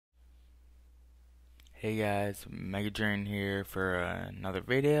Hey guys, Megadrin here for another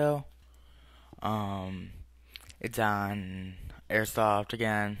video. It's on Airsoft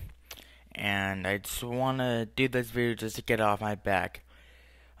again, and I just want to do this video just to get it off my back.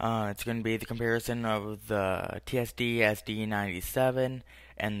 It's going to be the comparison of the TSD SD97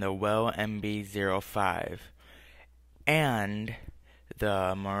 and the Well MB05 and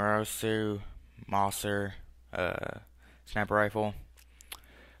the mauser sniper rifle.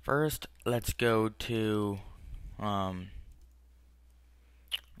 First, let's go to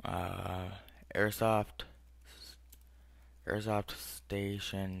Airsoft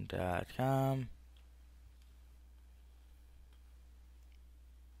airsoftstation.com.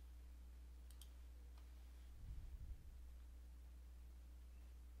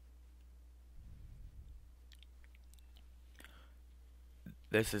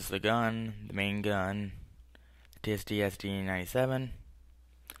 This is the gun, the main gun, the TSD SD97.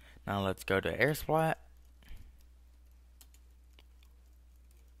 Now let's go to Airsplat.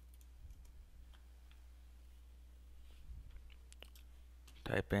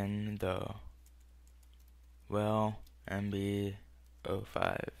 Type in the Well MB05.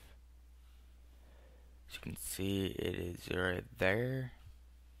 As you can see, it is right there.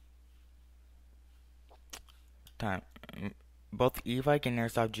 Both E-Vike and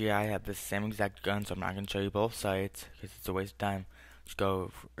Airsoft GI have the same exact gun, so I'm not going to show you both sites because it's a waste of time. Just go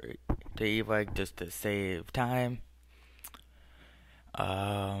to E-Vike just to save time. Let's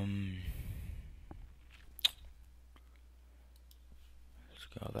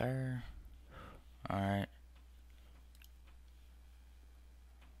go there. Alright.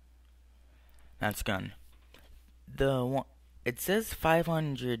 That's gun. It says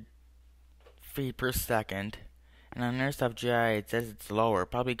 500 feet per second. And on Airsoft GI, it says it's lower,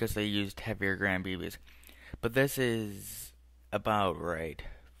 probably because they used heavier gram BBs. But this is about right.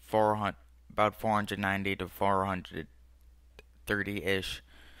 About 490 to 430-ish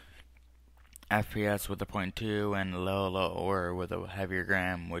FPS with a .2 and lower with a heavier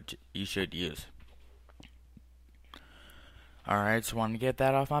gram, which you should use. Alright, so I want to get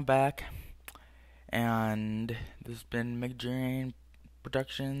that off my back. And this has been McDrain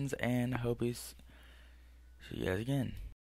Productions, and I hope see you guys again.